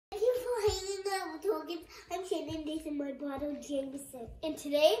Horgans. I'm Shannon. This is my brother Jameson. And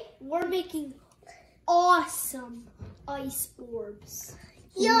today we're making awesome ice orbs.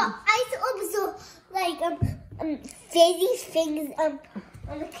 Yeah, ice orbs are like fizzy things on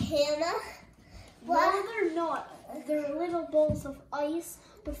the camera. No, they're not. They're little balls of ice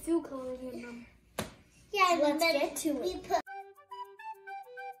with food coloring in them. Yeah, let's get to it.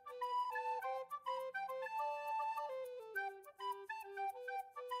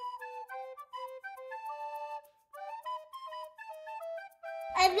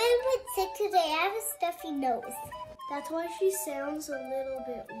 I'm a little bit sick today. I have a stuffy nose. That's why she sounds a little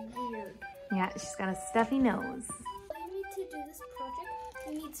bit weird. Yeah, she's got a stuffy nose. What you need to do this project,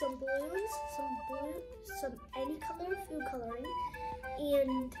 you need some balloons, some any color food coloring,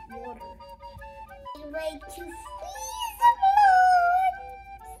 and water. And way to squeeze the balloon.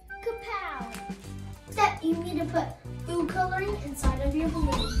 Kapow! That you need to put food coloring inside of your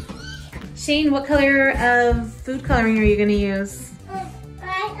balloon. Shane, what color of food coloring are you going to use?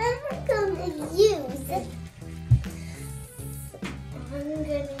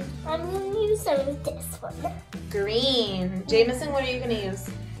 I'm gonna use some of this one. Green. Jameson, what are you going to use?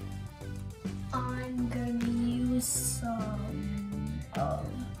 I'm gonna use some of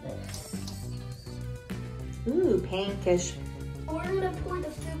this. Ooh, pinkish. We're gonna pour the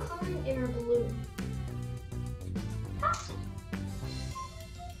food coloring in our balloon.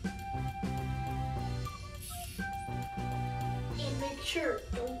 And make sure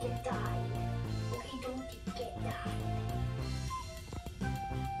don't get dyed. Okay, don't get dyed.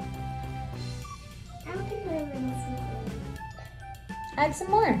 I don't think I have enough food coloring. Add some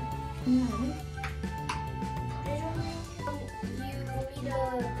more. You need to put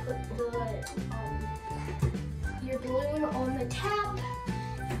your balloon on the tap,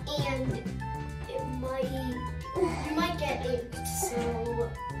 and you might get inked. So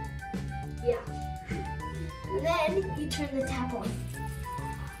yeah. And then you turn the tap on.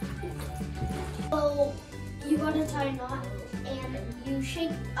 So you gotta tie a knot, and you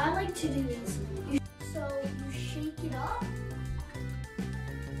shake. I like to do this. So you shake it up.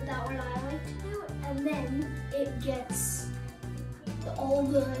 That's what I like to do, and then it gets all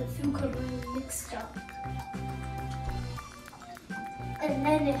the food coloring mixed up, and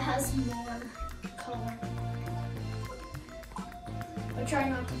then it has more color. But try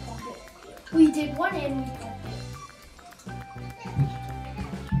not to pop it. We did one and we popped it.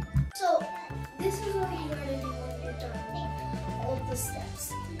 So this is what you gotta do when you're done all the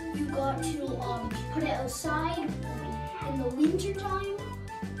steps. You got to put it outside in the winter time,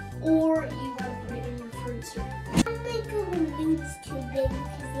 or you gotta put it in your freezer. I think the balloon's too big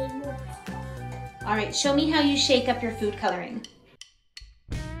because they will pop. All right, show me how you shake up your food coloring.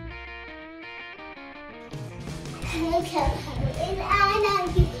 Okay, and I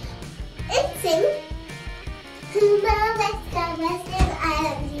love you. It's in. Let's go, let's go, I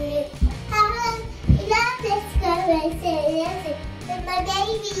love you. I love this girl, let's go, and my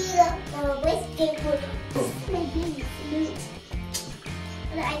baby, whiskey wood. My baby, sweet.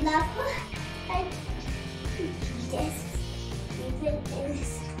 And I love her. And this even is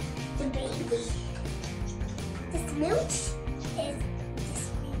the baby. The smooch is this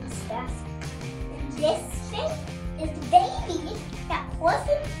green stuff. And this thing is the baby. That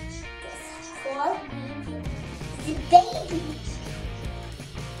wasn't this whole baby. The baby.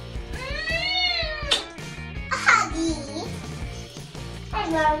 A huggy. I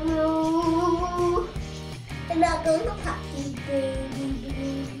love you. I'm not going to pop you, baby,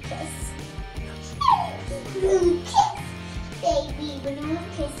 blue kiss. Blue kiss, baby, blue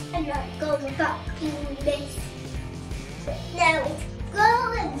kiss. I'm not going to pop you this. Now it's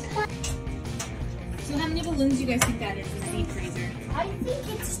going to pop. So how many balloons do you guys think that is in the deep freezer? I think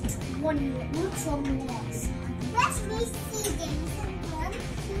it's 20. Looks on the walls. Let's see things.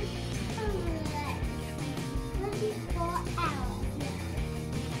 24 hours.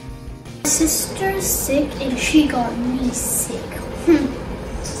 My sister's sick and she got me sick.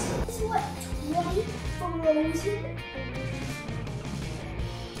 This is what 20 frozen.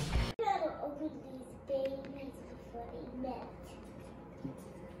 I gotta open these babies before they melt.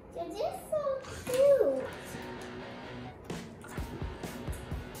 They're so cute.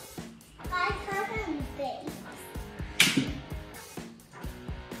 I call them babes.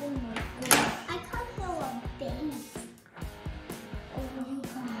 Oh my god. I call them babes. Oh my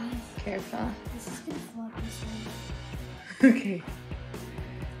god. Careful. This is gonna flop this way. Okay.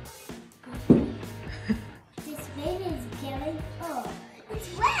 This baby is getting, oh, it's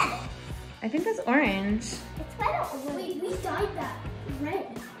red. I think that's orange. It's red or orange. Wait, we dyed that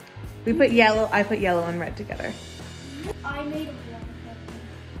red. We put yellow, I put yellow and red together. I made a one.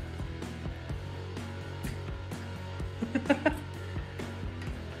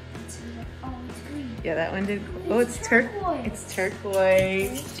 Oh, it's green. Yeah, that one did. Oh, it's turquoise. It's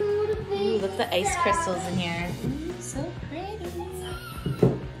turquoise. Ooh, look at the ice crystals in here. Ooh, so pretty.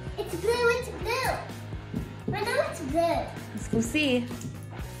 It's blue, it's blue. I know it's blue. Let's go see.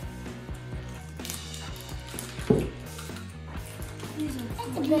 It's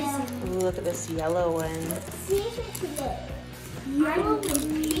blue. Ooh, look at this yellow one. Let's see if it's blue. Yellow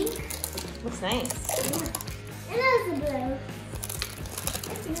and pink. Looks nice. It is blue.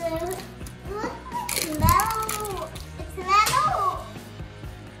 It's blue. Look, it's mellow. It's mellow.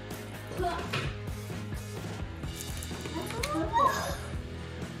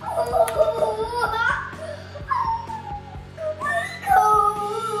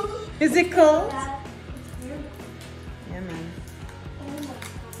 Is it cold? Yeah, man.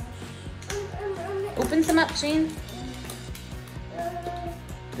 Open some up, Shane.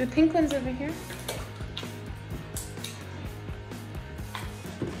 The pink one's over here.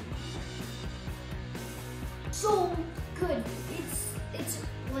 So good. It's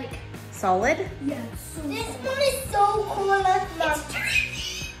like Solid? yeah. So This one is so cool. It's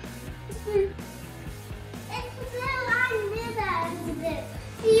blue. I knew that was blue.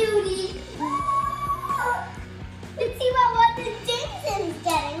 Beauty. Let's see what the Jason's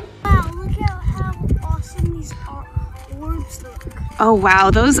getting. wow. Look at how awesome these orbs look. Oh,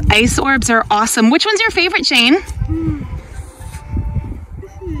 wow. Those ice orbs are awesome. Which one's your favorite, Shane?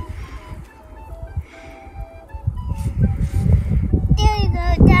 There you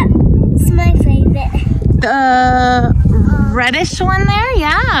go. That's my favorite. The reddish one there?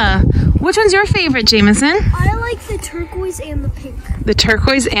 Yeah. Which one's your favorite, Jameson? I like the turquoise and the pink. The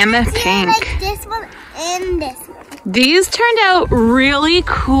turquoise and the I pink. like this one and this one. These turned out really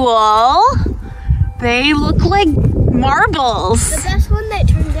cool. They look like marbles. The best one that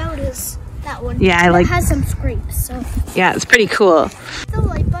turned out is that one. Yeah, I like. It has some scrapes, so. Yeah, it's pretty cool. The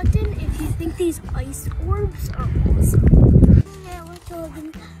like button if you think these ice orbs are awesome. Yeah, we're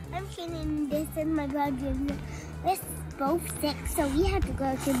talking. I'm feeling this and my brother. We're both sick, so we have to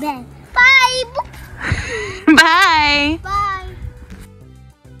go to bed. Bye. Bye. Bye.